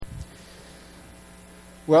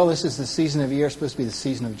Well, this is the season of year supposed to be the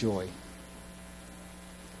season of joy.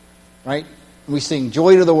 Right? We sing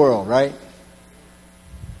joy to the world, right?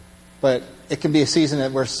 But it can be a season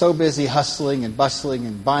that we're so busy hustling and bustling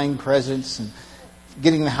and buying presents and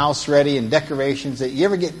getting the house ready and decorations that you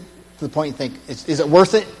ever get to the point you think, is it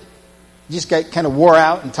worth it? You just get kind of wore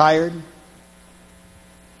out and tired.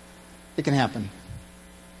 It can happen.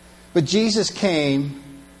 But Jesus came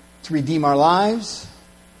to redeem our lives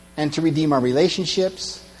and to redeem our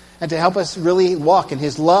relationships and to help us really walk in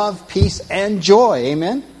His love, peace, and joy.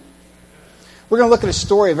 Amen? We're going to look at a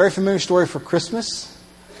story, a very familiar story for Christmas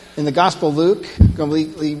in the Gospel of Luke. I'm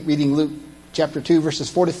going to be reading Luke chapter 2,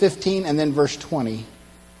 verses 4 to 15, and then verse 20. It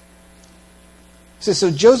says,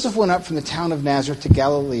 So Joseph went up from the town of Nazareth to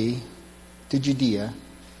Galilee, to Judea,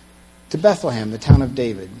 to Bethlehem, the town of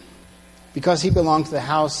David, because he belonged to the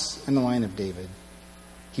house and the line of David.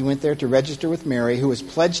 He went there to register with Mary, who was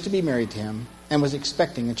pledged to be married to him and was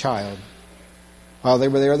expecting a child. While they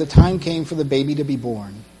were there, the time came for the baby to be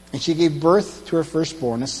born. And she gave birth to her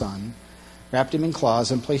firstborn, a son, wrapped him in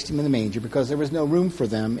cloths and placed him in the manger because there was no room for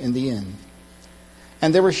them in the inn.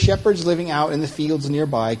 And there were shepherds living out in the fields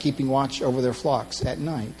nearby, keeping watch over their flocks at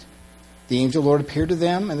night. The angel of the Lord appeared to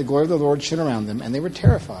them, and the glory of the Lord shone around them, and they were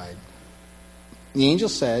terrified. The angel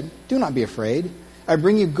said, Do not be afraid. I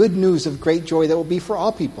bring you good news of great joy that will be for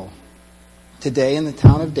all people. Today in the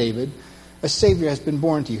town of David, a Savior has been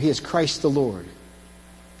born to you. He is Christ the Lord.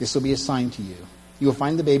 This will be a sign to you. You will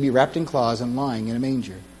find the baby wrapped in cloths and lying in a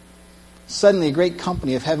manger. Suddenly a great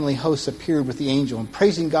company of heavenly hosts appeared with the angel, and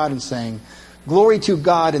praising God and saying, Glory to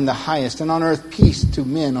God in the highest, and on earth peace to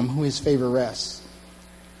men on whom His favor rests.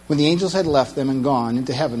 When the angels had left them and gone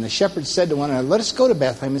into heaven, the shepherds said to one another, Let us go to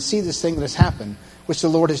Bethlehem and see this thing that has happened, which the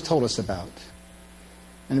Lord has told us about.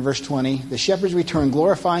 And in verse 20, the shepherds returned,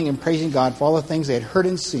 glorifying and praising God for all the things they had heard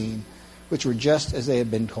and seen, which were just as they had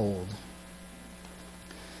been told.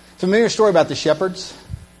 Familiar story about the shepherds?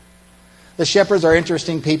 The shepherds are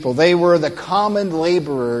interesting people. They were the common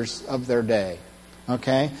laborers of their day.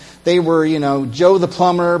 Okay? They were, Joe the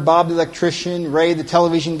plumber, Bob the electrician, Ray the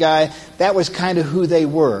television guy. That was kind of who they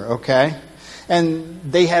were, okay? And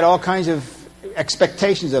they had all kinds of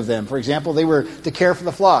expectations of them. For example, they were to care for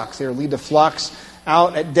the flocks. They were to lead the flocks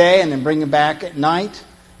out at day and then bring them back at night.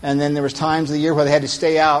 And then there was times of the year where they had to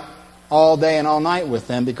stay out all day and all night with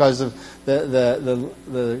them because of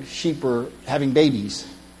the sheep were having babies.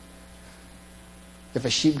 If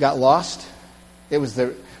a sheep got lost, it was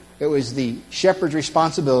the shepherd's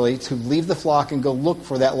responsibility to leave the flock and go look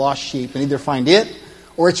for that lost sheep and either find it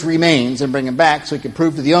or its remains and bring them back so he could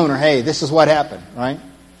prove to the owner, hey, this is what happened, right?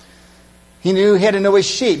 He knew he had to know his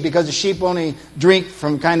sheep because the sheep only drink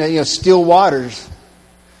from kind of still waters.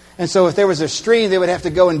 And so if there was a stream, they would have to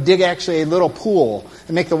go and dig actually a little pool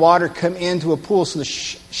and make the water come into a pool so the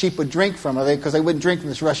sheep would drink from it because they wouldn't drink from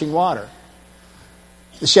this rushing water.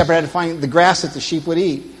 The shepherd had to find the grass that the sheep would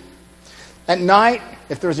eat. At night,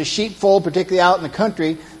 if there was a sheepfold, particularly out in the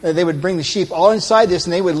country, they would bring the sheep all inside this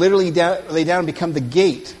and they would literally lay down and become the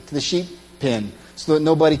gate to the sheep pen so that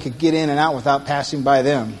nobody could get in and out without passing by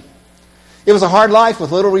them. It was a hard life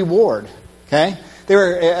with little reward. Okay? They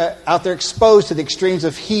were out there exposed to the extremes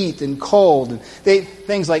of heat and cold. And they ate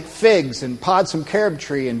things like figs and pods from carob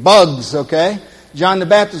tree and bugs, okay? John the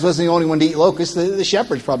Baptist wasn't the only one to eat locusts. The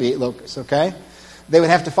shepherds probably ate locusts, okay? They would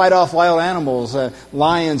have to fight off wild animals,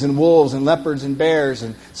 lions and wolves and leopards and bears.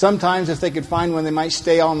 And sometimes if they could find one, they might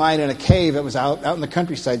stay all night in a cave that was out in the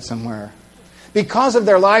countryside somewhere. Because of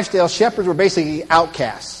their lifestyle, shepherds were basically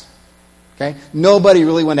outcasts. Okay? Nobody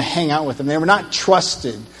really wanted to hang out with them. They were not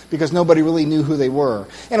trusted because nobody really knew who they were.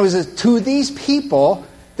 And it was to these people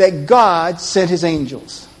that God sent His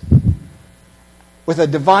angels with a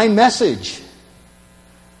divine message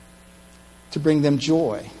to bring them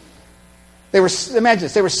joy. Imagine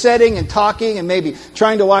this, they were sitting and talking and maybe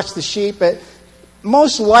trying to watch the sheep, but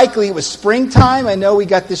most likely it was springtime. I know we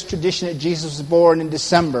got this tradition that Jesus was born in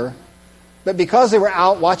December. But because they were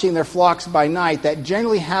out watching their flocks by night, that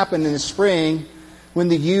generally happened in the spring when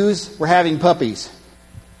the ewes were having puppies.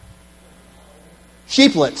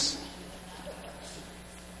 Sheeplets.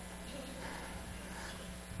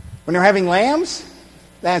 When they're having lambs,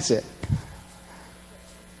 that's it.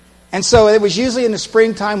 And so it was usually in the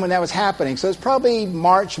springtime when that was happening. So it's probably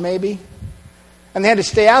March maybe. And they had to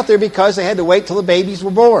stay out there because they had to wait till the babies were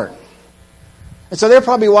born. And so they're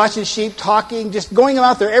probably watching sheep, talking, just going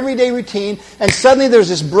about their everyday routine. And suddenly there's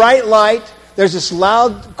this bright light. There's this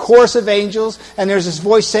loud chorus of angels. And there's this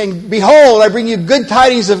voice saying, Behold, I bring you good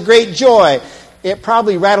tidings of great joy. It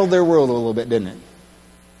probably rattled their world a little bit, didn't it?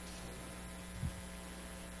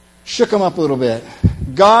 shook them up a little bit.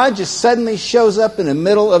 God just suddenly shows up in the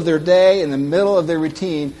middle of their day, in the middle of their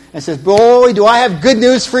routine, and says, boy, do I have good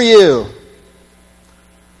news for you.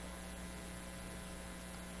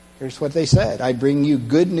 Here's what they said. I bring you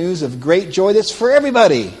good news of great joy that's for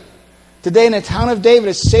everybody. Today in the town of David,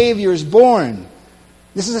 a Savior is born.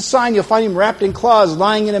 This is a sign. You'll find him wrapped in cloths,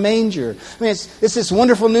 lying in a manger. I mean, it's this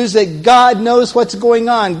wonderful news that God knows what's going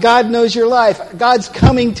on. God knows your life. God's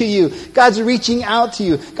coming to you. God's reaching out to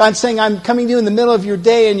you. God's saying, I'm coming to you in the middle of your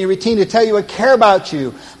day and your routine to tell you I care about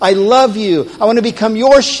you. I love you. I want to become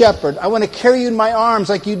your shepherd. I want to carry you in my arms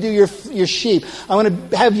like you do your sheep. I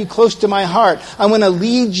want to have you close to my heart. I want to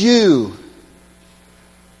lead you.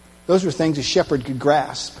 Those were things a shepherd could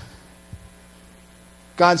grasp.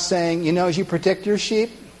 God's saying, you know, as you protect your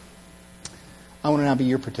sheep, I want to now be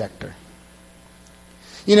your protector.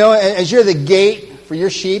 You know, as you're the gate for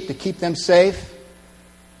your sheep to keep them safe,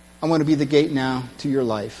 I want to be the gate now to your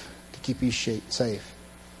life to keep you safe.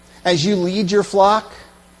 As you lead your flock,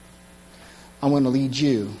 I want to lead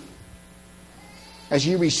you. As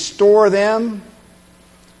you restore them,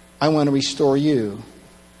 I want to restore you.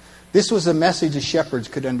 This was a message the shepherds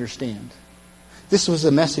could understand. This was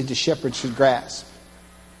a message the shepherds could grasp.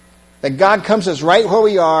 That God comes to us right where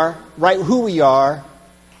we are, right who we are,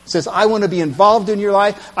 says, I want to be involved in your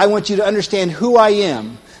life. I want you to understand who I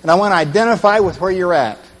am. And I want to identify with where you're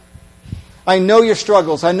at. I know your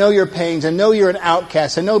struggles. I know your pains. I know you're an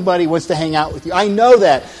outcast. And nobody wants to hang out with you. I know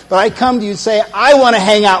that. But I come to you and say, I want to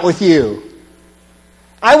hang out with you.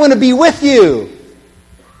 I want to be with you.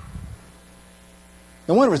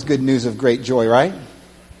 No wonder it's good news of great joy, right?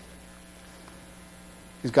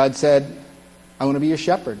 Because God said, I want to be your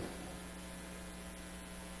shepherd.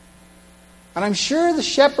 And I'm sure the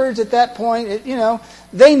shepherds at that point, you know,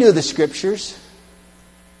 they knew the scriptures.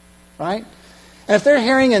 Right? And if they're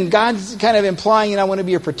hearing and God's kind of implying, you know, I want to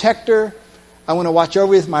be your protector. I want to watch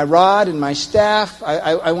over you with my rod and my staff.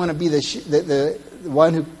 I want to be the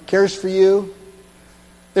one who cares for you.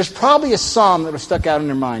 There's probably a psalm that was stuck out in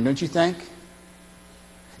their mind, don't you think?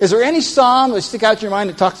 Is there any psalm that would stick out in your mind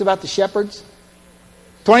that talks about the shepherds?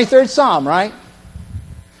 23rd Psalm, right?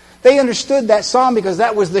 They understood that psalm because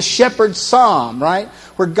that was the shepherd's psalm, right?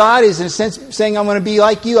 Where God is, in a sense, saying, I'm going to be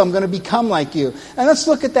like you. I'm going to become like you. And let's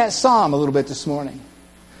look at that psalm a little bit this morning.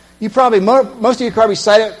 You probably, most of you probably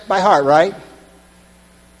cite it by heart, right?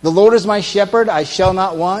 The Lord is my shepherd, I shall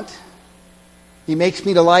not want. He makes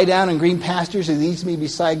me to lie down in green pastures. He leads me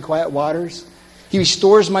beside quiet waters. He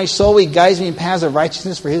restores my soul. He guides me in paths of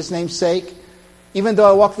righteousness for His name's sake. Even though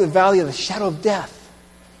I walk through the valley of the shadow of death,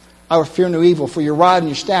 I will fear no evil, for your rod and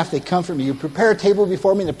your staff, they comfort me. You prepare a table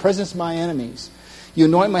before me in the presence of my enemies. You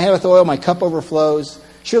anoint my head with oil, my cup overflows.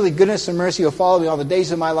 Surely goodness and mercy will follow me all the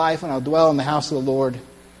days of my life, and I'll dwell in the house of the Lord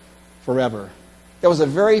forever. That was a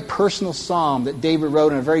very personal psalm that David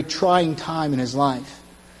wrote in a very trying time in his life.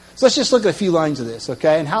 So let's just look at a few lines of this,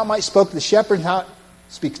 okay? And how it might spoke to the shepherd and how it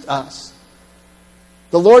speaks to us.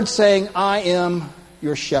 The Lord's saying, I am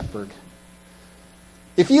your shepherd.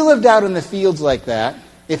 If you lived out in the fields like that,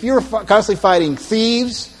 if you were constantly fighting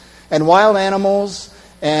thieves and wild animals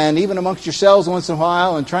and even amongst yourselves once in a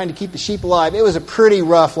while and trying to keep the sheep alive, it was a pretty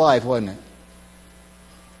rough life, wasn't it?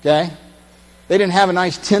 Okay? They didn't have a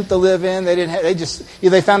nice tent to live in. Either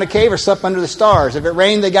they found a cave or slept under the stars. If it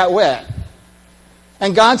rained, they got wet.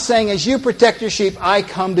 And God's saying, as you protect your sheep, I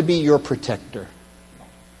come to be your protector.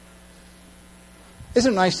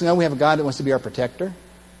 Isn't it nice to know we have a God that wants to be our protector?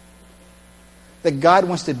 That God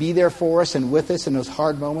wants to be there for us and with us in those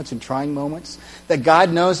hard moments and trying moments. That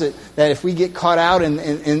God knows that if we get caught out in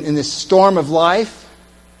this storm of life,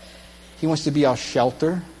 He wants to be our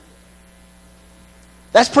shelter.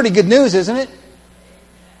 That's pretty good news, isn't it?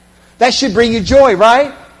 That should bring you joy,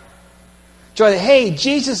 right? Joy that, hey,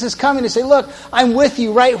 Jesus is coming to say, look, I'm with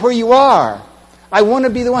you right where you are. I want to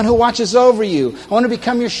be the one who watches over you. I want to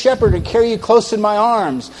become your shepherd and carry you close in my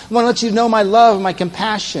arms. I want to let you know my love, my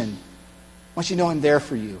compassion. I want you to know I'm there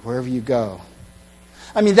for you wherever you go.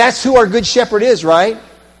 I mean, that's who our good shepherd is, right?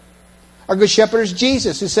 Our good shepherd is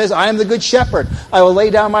Jesus, who says, I am the good shepherd. I will lay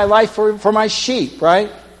down my life for my sheep,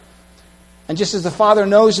 right? And just as the Father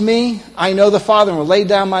knows me, I know the Father and will lay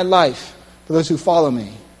down my life for those who follow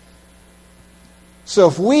me. So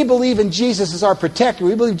if we believe in Jesus as our protector,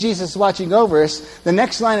 we believe Jesus is watching over us, the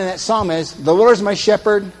next line in that psalm is, the Lord is my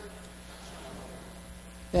shepherd.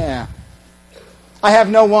 Yeah. I have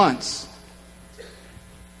no wants.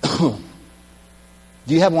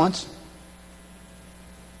 Do you have wants?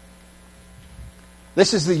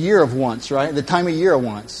 This is the year of wants, right? The time of year of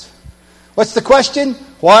wants. What's the question?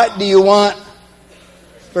 What do you want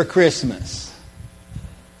for Christmas?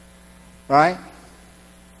 Right?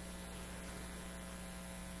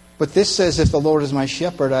 But this says, if the Lord is my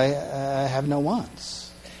shepherd, I have no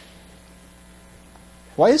wants.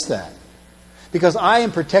 Why is that? Because I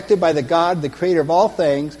am protected by the God, the creator of all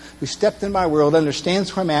things, who stepped in my world,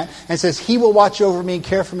 understands where I'm at, and says He will watch over me,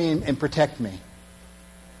 care for me, and protect me.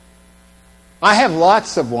 I have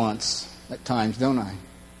lots of wants at times, don't I?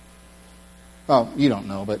 Well, you don't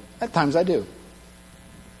know, but at times I do.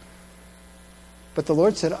 But the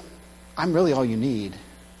Lord said, I'm really all you need.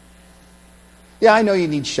 Yeah, I know you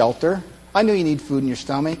need shelter. I know you need food in your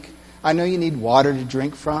stomach. I know you need water to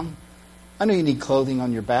drink from. I know you need clothing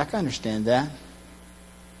on your back. I understand that.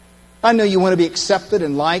 I know you want to be accepted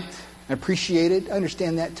and liked and appreciated. I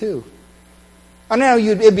understand that too. I know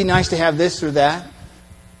it'd be nice to have this or that.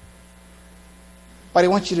 But I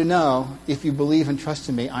want you to know, if you believe and trust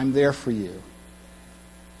in me, I'm there for you.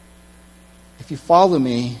 If you follow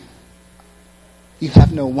me, you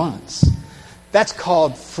have no wants. That's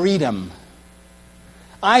called freedom.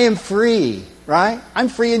 I am free, right? I'm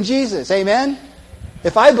free in Jesus. Amen?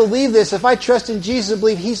 If I believe this, if I trust in Jesus and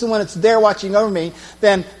believe He's the one that's there watching over me,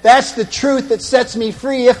 then that's the truth that sets me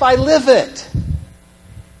free if I live it.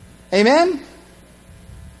 Amen?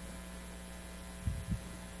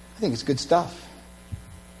 I think it's good stuff.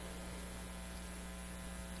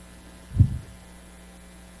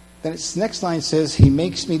 Then its next line says, He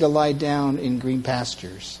makes me to lie down in green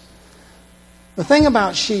pastures. The thing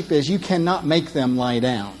about sheep is you cannot make them lie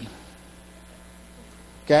down.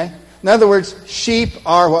 Okay? In other words, sheep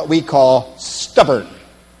are what we call stubborn.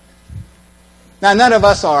 Now, none of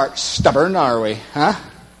us are stubborn, are we? Huh?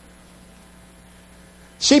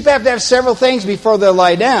 Sheep have to have several things before they'll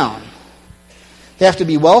lie down. They have to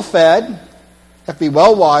be well fed, have to be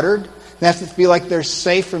well watered, they have to feel like they're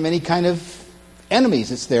safe from any kind of enemies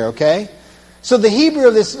that's there, okay? So the Hebrew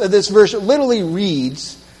of this verse literally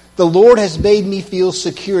reads, the Lord has made me feel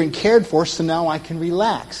secure and cared for, so now I can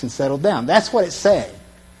relax and settle down. That's what it's saying.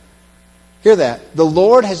 Hear that. The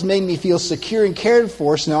Lord has made me feel secure and cared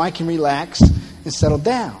for, so now I can relax and settle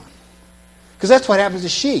down. Because that's what happens to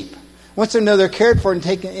sheep. Once they know they're cared for and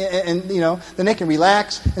taken, and then they can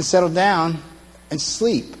relax and settle down and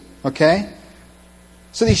sleep. Okay?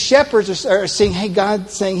 So these shepherds are saying, hey,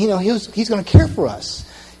 God's saying, He's going to care for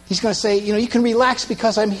us. He's going to say, you can relax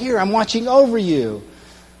because I'm here. I'm watching over you.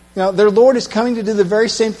 Their Lord is coming to do the very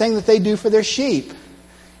same thing that they do for their sheep.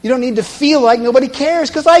 You don't need to feel like nobody cares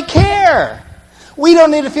because I care. We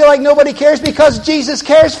don't need to feel like nobody cares because Jesus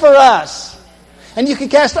cares for us. And you can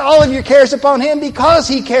cast all of your cares upon Him because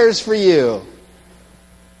He cares for you.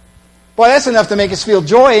 Boy, that's enough to make us feel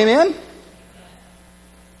joy, amen?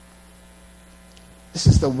 This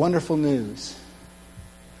is the wonderful news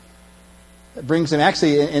that brings them.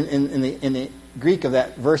 Actually, in the Greek of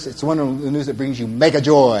that verse, it's one of the news that brings you mega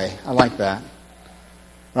joy. I like that.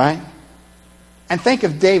 Right? And think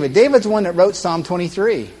of David. David's the one that wrote Psalm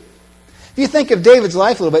 23. If you think of David's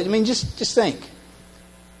life a little bit, just think.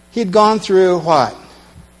 He'd gone through what?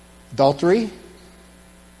 Adultery,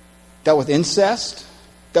 dealt with incest,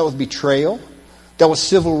 dealt with betrayal, dealt with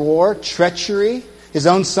civil war, treachery, his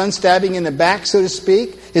own son stabbing in the back, so to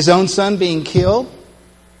speak, his own son being killed.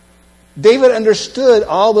 David understood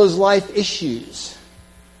all those life issues.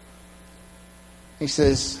 He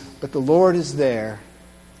says, but the Lord is there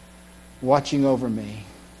watching over me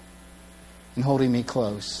and holding me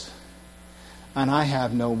close. And I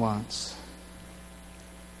have no wants.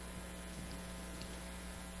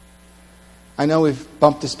 I know we've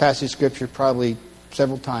bumped this passage of Scripture probably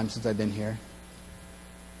several times since I've been here.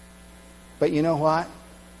 But you know what?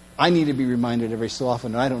 I need to be reminded every so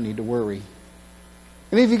often that I don't need to worry.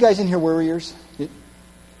 Any of you guys in here worriers?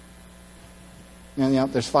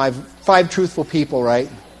 There's five truthful people, right?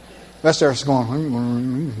 The rest of us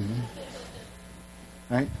going,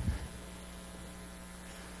 right?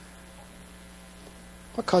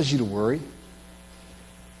 What caused you to worry?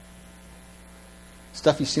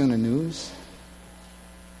 Stuff you see on the news?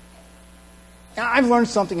 Now, I've learned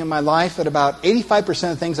something in my life that about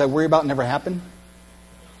 85% of things I worry about never happen.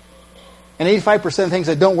 And 85% of things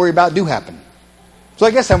I don't worry about do happen. So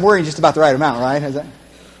I guess I'm worrying just about the right amount, right?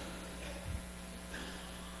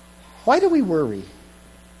 Why do we worry?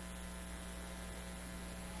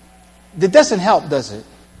 It doesn't help, does it?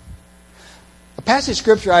 A passage of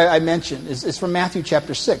Scripture I mentioned is from Matthew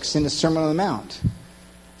chapter 6 in the Sermon on the Mount.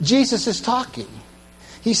 Jesus is talking.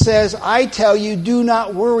 He says, I tell you, do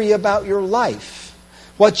not worry about your life.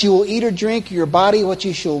 What you will eat or drink, your body, what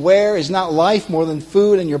you shall wear. Is not life more than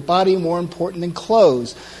food, and your body more important than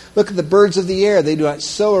clothes? Look at the birds of the air. They do not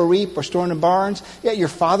sow or reap or store in barns, yet your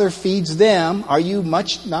Father feeds them. Are you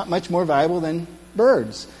not much more valuable than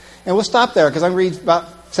birds? And we'll stop there because I'm going to read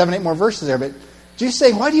about 7-8 more verses there. But Jesus is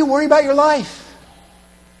saying, why do you worry about your life?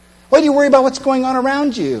 Why do you worry about what's going on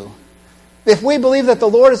around you? If we believe that the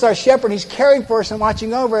Lord is our shepherd, He's caring for us and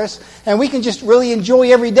watching over us, and we can just really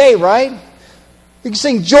enjoy every day, right? We can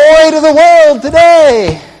sing joy to the world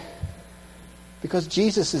today. Because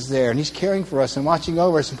Jesus is there and He's caring for us and watching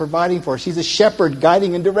over us and providing for us. He's a shepherd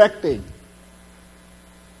guiding and directing.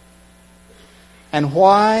 And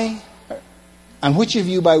why, and which of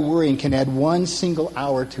you by worrying can add one single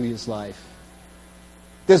hour to his life?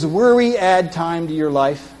 Does worry add time to your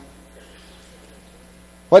life?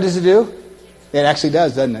 What does it do? It actually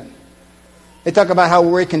does, doesn't it? They talk about how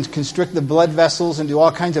worry can constrict the blood vessels and do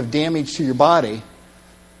all kinds of damage to your body.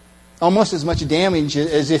 Almost as much damage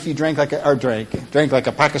as if you drank like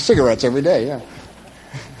a pack of cigarettes every day. Yeah.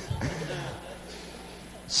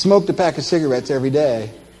 Smoked a pack of cigarettes every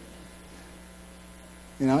day.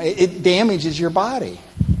 You know, it damages your body.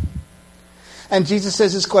 And Jesus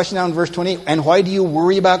says this question now in verse 28. And why do you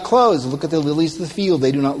worry about clothes? Look at the lilies of the field.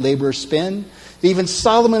 They do not labor or spin. Even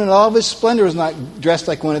Solomon in all of his splendor was not dressed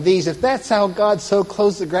like one of these. If that's how God so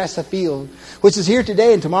clothes the grass of the field, which is here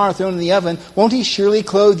today and tomorrow thrown in the oven, won't He surely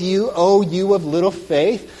clothe you, O you of little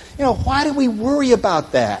faith? You know, why do we worry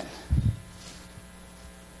about that?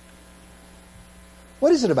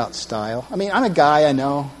 What is it about style? I mean, I'm a guy, I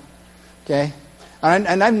know. Okay?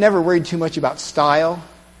 And I've never worried too much about style.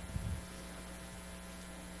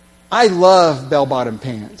 I love bell-bottom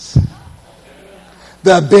pants.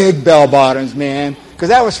 The big bell-bottoms, man. Because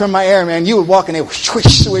that was from my era, man. You would walk in there,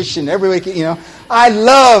 swish, swish, and everybody, you know. I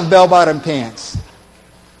love bell-bottom pants.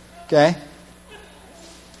 Okay?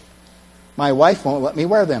 My wife won't let me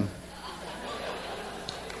wear them.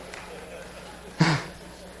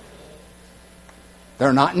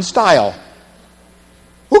 They're not in style.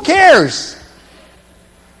 Who cares?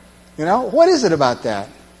 You know, what is it about that?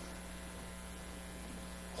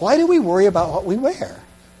 Why do we worry about what we wear?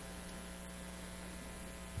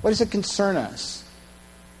 Why does it concern us?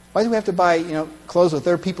 Why do we have to buy, clothes with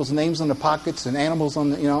other people's names on the pockets and animals on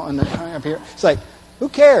the, on the up here? It's like, who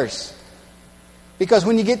cares? Because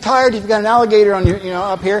when you get tired, if you've got an alligator on your,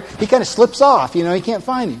 up here, he kind of slips off. You can't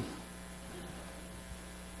find him.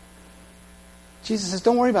 Jesus says,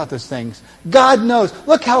 don't worry about those things. God knows.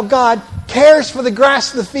 Look how God cares for the grass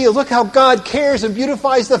of the field. Look how God cares and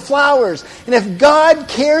beautifies the flowers. And if God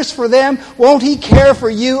cares for them, won't He care for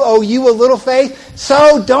you, oh you of little faith?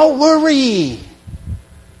 So don't worry.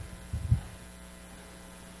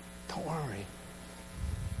 Don't worry.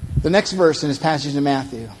 The next verse in this passage in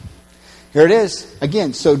Matthew. Here it is.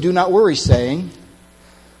 Again, so do not worry, saying,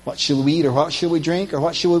 what shall we eat, or what shall we drink, or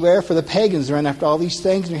what shall we wear? For the pagans run after all these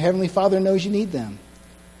things, and your heavenly Father knows you need them.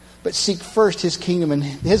 But seek first His kingdom and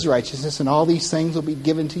His righteousness, and all these things will be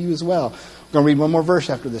given to you as well. We're going to read one more verse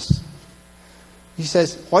after this. He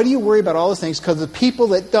says, why do you worry about all those things? Because the people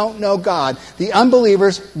that don't know God, the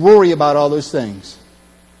unbelievers, worry about all those things.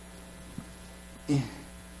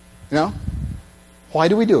 Why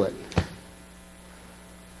do we do it?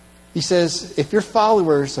 He says, if you're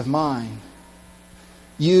followers of mine,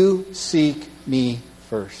 you seek me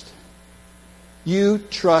first. You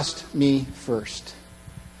trust me first.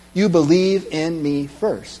 You believe in me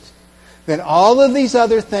first. Then all of these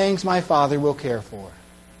other things my Father will care for.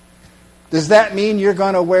 Does that mean you're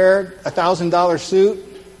going to wear a $1,000 suit?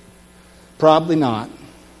 Probably not.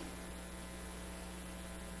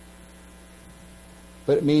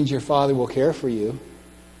 But it means your Father will care for you.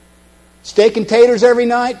 Steak and taters every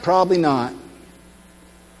night? Probably not.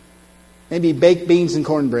 Maybe baked beans and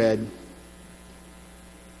cornbread.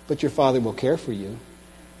 But your Father will care for you.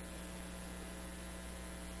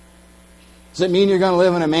 Does it mean you're going to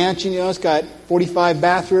live in a mansion? It's got 45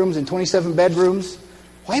 bathrooms and 27 bedrooms.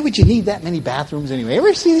 Why would you need that many bathrooms anyway?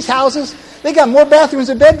 Ever see these houses? They got more bathrooms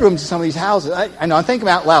than bedrooms in some of these houses. I know, I'm thinking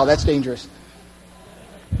out loud. That's dangerous.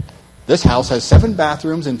 This house has 7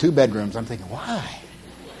 bathrooms and 2 bedrooms. I'm thinking, why?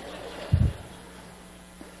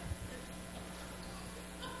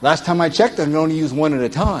 Last time I checked, I can only use one at a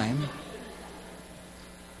time.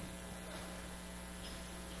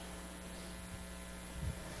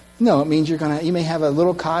 No, it means you may have a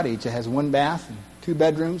little cottage that has 1 bath and 2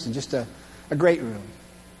 bedrooms and just a great room.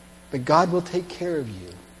 But God will take care of you.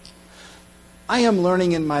 I am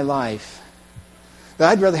learning in my life that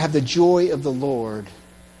I'd rather have the joy of the Lord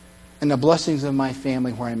and the blessings of my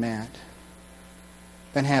family where I'm at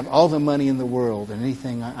than have all the money in the world and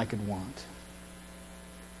anything I could want.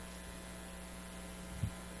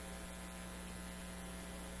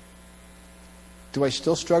 Do I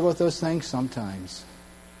still struggle with those things? Sometimes.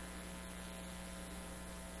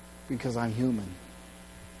 Because I'm human.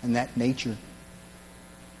 And that nature.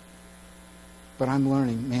 But I'm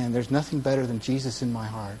learning, man, there's nothing better than Jesus in my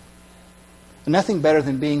heart. And nothing better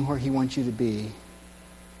than being where He wants you to be.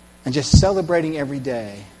 And just celebrating every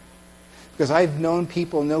day. Because I've know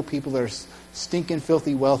people that are stinking,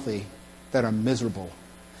 filthy, wealthy, that are miserable.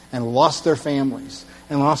 And lost their families.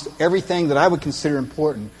 And lost everything that I would consider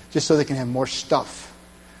important just so they can have more stuff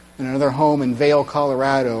in another home in Vail,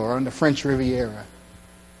 Colorado, or on the French Riviera.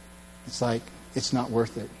 It's like, it's not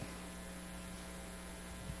worth it.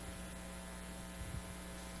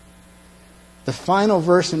 The final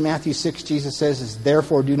verse in Matthew 6, Jesus says, is,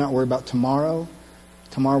 therefore do not worry about tomorrow.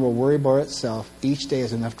 Tomorrow will worry about itself. Each day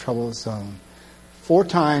has enough trouble of its own. 4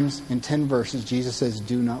 times in 10 verses, Jesus says,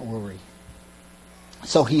 do not worry.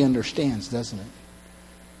 So He understands, doesn't it?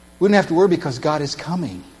 We don't have to worry because God is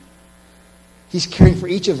coming. He's caring for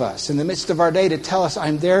each of us in the midst of our day to tell us,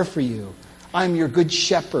 I'm there for you. I'm your good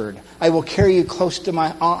shepherd. I will carry you close to my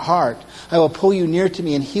heart. I will pull you near to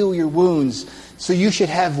me and heal your wounds. So you should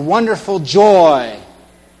have wonderful joy.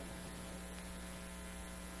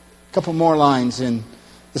 A couple more lines in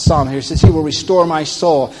the psalm here. It says, He will restore my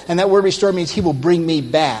soul. And that word restore means He will bring me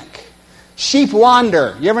back. Sheep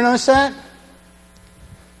wander. You ever notice that?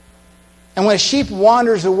 And when a sheep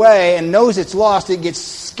wanders away and knows it's lost, it gets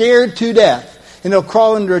scared to death. And it'll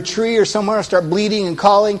crawl under a tree or somewhere and start bleating and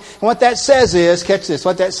calling. And what that says is, catch this,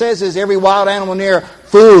 what that says is every wild animal near,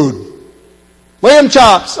 food. Lamb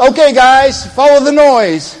chops. Okay, guys, follow the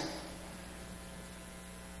noise.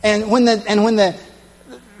 And when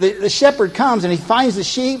the shepherd comes and he finds the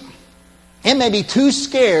sheep, it may be too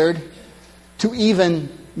scared to even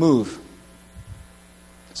move.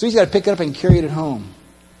 So he's got to pick it up and carry it home.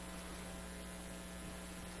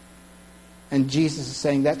 And Jesus is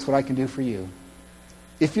saying, that's what I can do for you.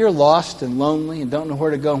 If you're lost and lonely and don't know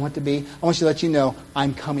where to go and what to be, I want you to let you know,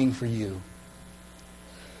 I'm coming for you.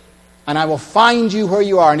 And I will find you where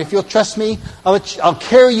you are. And if you'll trust me, I'll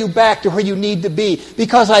carry you back to where you need to be.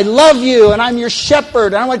 Because I love you and I'm your shepherd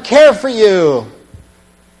and I want to care for you.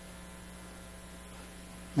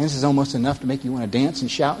 And this is almost enough to make you want to dance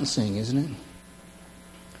and shout and sing, isn't it?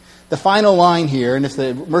 The final line here, and if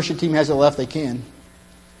the worship team has it left, they can.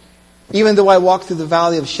 Even though I walk through the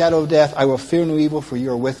valley of shadow of death, I will fear no evil, for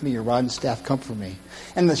you are with me, your rod and staff comfort me.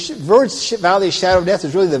 And the word valley of shadow of death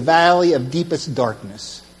is really the valley of deepest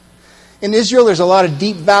darkness. In Israel, there's a lot of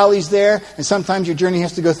deep valleys there, and sometimes your journey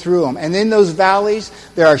has to go through them. And in those valleys,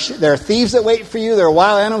 there are thieves that wait for you, there are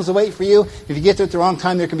wild animals that wait for you. If you get there at the wrong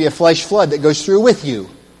time, there can be a flash flood that goes through with you.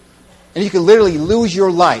 And you can literally lose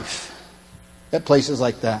your life at places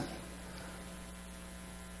like that.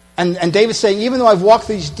 And David's saying, even though I've walked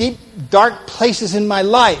these deep, dark places in my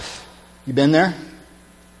life, you been there?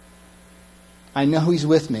 I know He's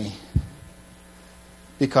with me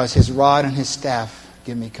because His rod and His staff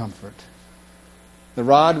give me comfort. The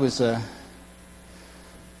rod was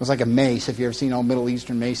like a mace. Have you ever seen old Middle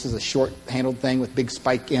Eastern maces? A short-handled thing with big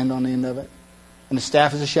spike end on the end of it. And the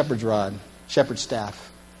staff is a shepherd's rod, shepherd's staff.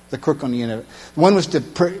 The crook on the end of it. One was to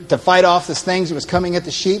fight off the things that was coming at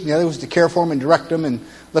the sheep. And the other was to care for them and direct them and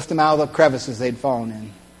lift them out of the crevices they'd fallen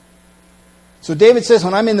in. So David says,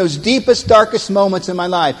 when I'm in those deepest, darkest moments in my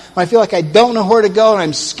life, when I feel like I don't know where to go and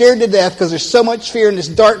I'm scared to death because there's so much fear in this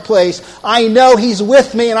dark place, I know He's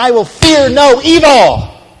with me and I will fear no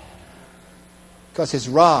evil. Because His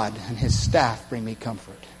rod and His staff bring me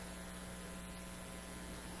comfort.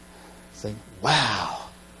 Say, wow.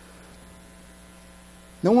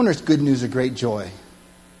 No wonder it's good news of great joy.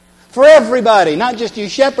 For everybody, not just you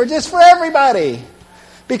shepherds, it's for everybody.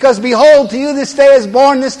 Because behold, to you this day is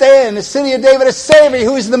born this day in the city of David a Savior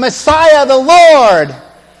who is the Messiah, the Lord.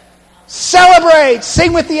 Celebrate,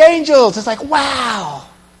 sing with the angels. It's like, wow.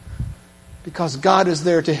 Because God is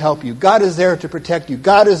there to help you. God is there to protect you.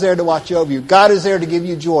 God is there to watch over you. God is there to give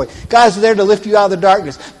you joy. God is there to lift you out of the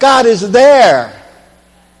darkness. God is there.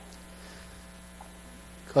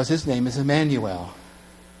 Because His name is Emmanuel.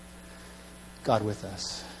 God with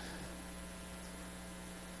us.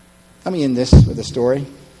 Let me end this with a story.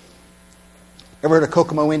 Ever heard of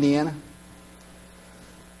Kokomo, Indiana?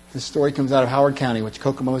 This story comes out of Howard County, which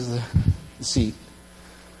Kokomo is the seat.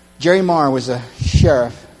 Jerry Marr was a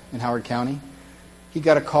sheriff in Howard County. He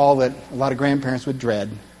got a call that a lot of grandparents would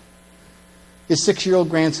dread. His 6-year-old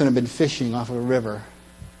grandson had been fishing off of a river.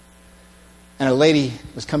 And a lady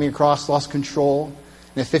was coming across, lost control,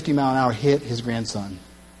 and at 50-mile-an-hour hit his grandson.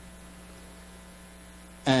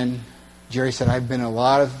 And Jerry said, I've been in a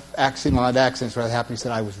lot of accidents where that happened. He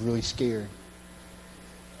said, I was really scared.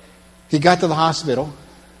 He got to the hospital.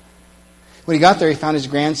 When he got there, he found his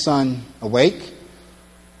grandson awake,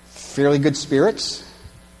 fairly good spirits.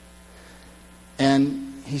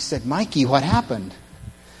 And he said, Mikey, what happened?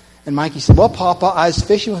 And Mikey said, well, Papa, I was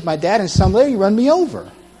fishing with my dad and some lady run me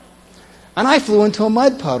over. And I flew into a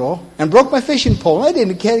mud puddle and broke my fishing pole. And I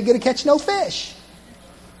didn't get to catch no fish.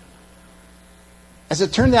 As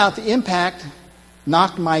it turned out, the impact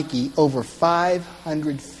knocked Mikey over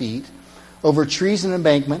 500 feet, over trees and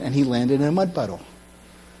embankment, and he landed in a mud puddle.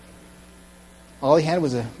 All he had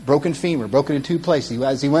was a broken femur, broken in two places.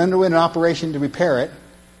 As he went underwent an operation to repair it,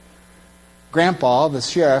 Grandpa, the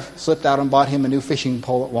sheriff, slipped out and bought him a new fishing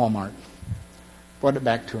pole at Walmart. Brought it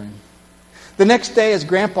back to him. The next day, as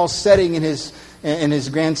Grandpa's sitting in his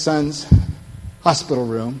grandson's hospital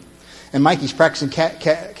room, and Mikey's practicing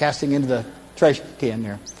casting into the trash can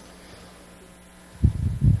there.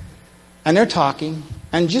 And they're talking,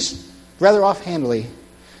 and just rather offhandedly,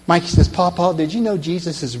 Mikey says, Papa, did you know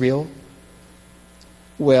Jesus is real?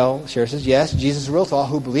 Well, the sheriff says, yes, Jesus is real to all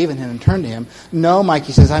who believe in him and turn to him. No,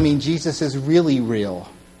 Mikey says, I mean, Jesus is really real.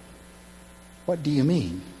 What do you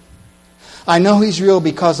mean? I know he's real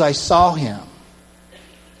because I saw him.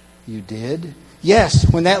 You did?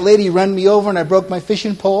 Yes, when that lady run me over and I broke my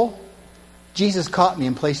fishing pole, Jesus caught me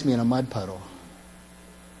and placed me in a mud puddle.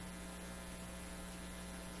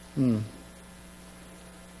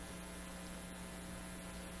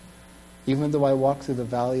 Even though I walk through the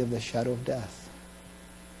valley of the shadow of death,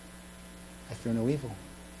 I fear no evil,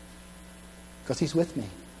 because he's with me.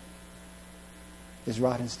 His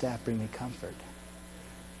rod and staff bring me comfort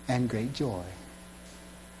and great joy,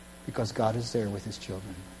 because God is there with his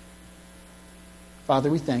children.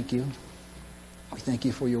 Father, we thank you. We thank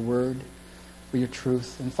you for your word, for your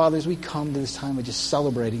truth. And Father, as we come to this time of just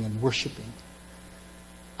celebrating and worshiping,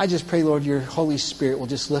 I just pray, Lord, your Holy Spirit will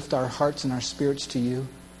just lift our hearts and our spirits to you,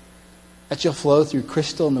 that you'll flow through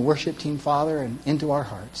Crystal and the worship team, Father, and into our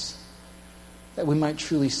hearts, that we might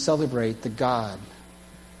truly celebrate the God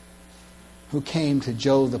who came to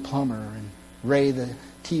Joe the plumber and Ray the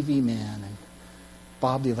TV man and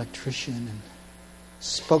Bob the electrician and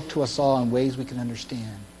spoke to us all in ways we can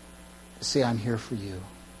understand. To say, I'm here for you.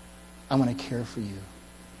 I want to care for you.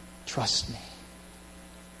 Trust me.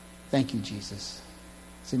 Thank you, Jesus.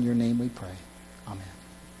 It's in your name we pray. Amen.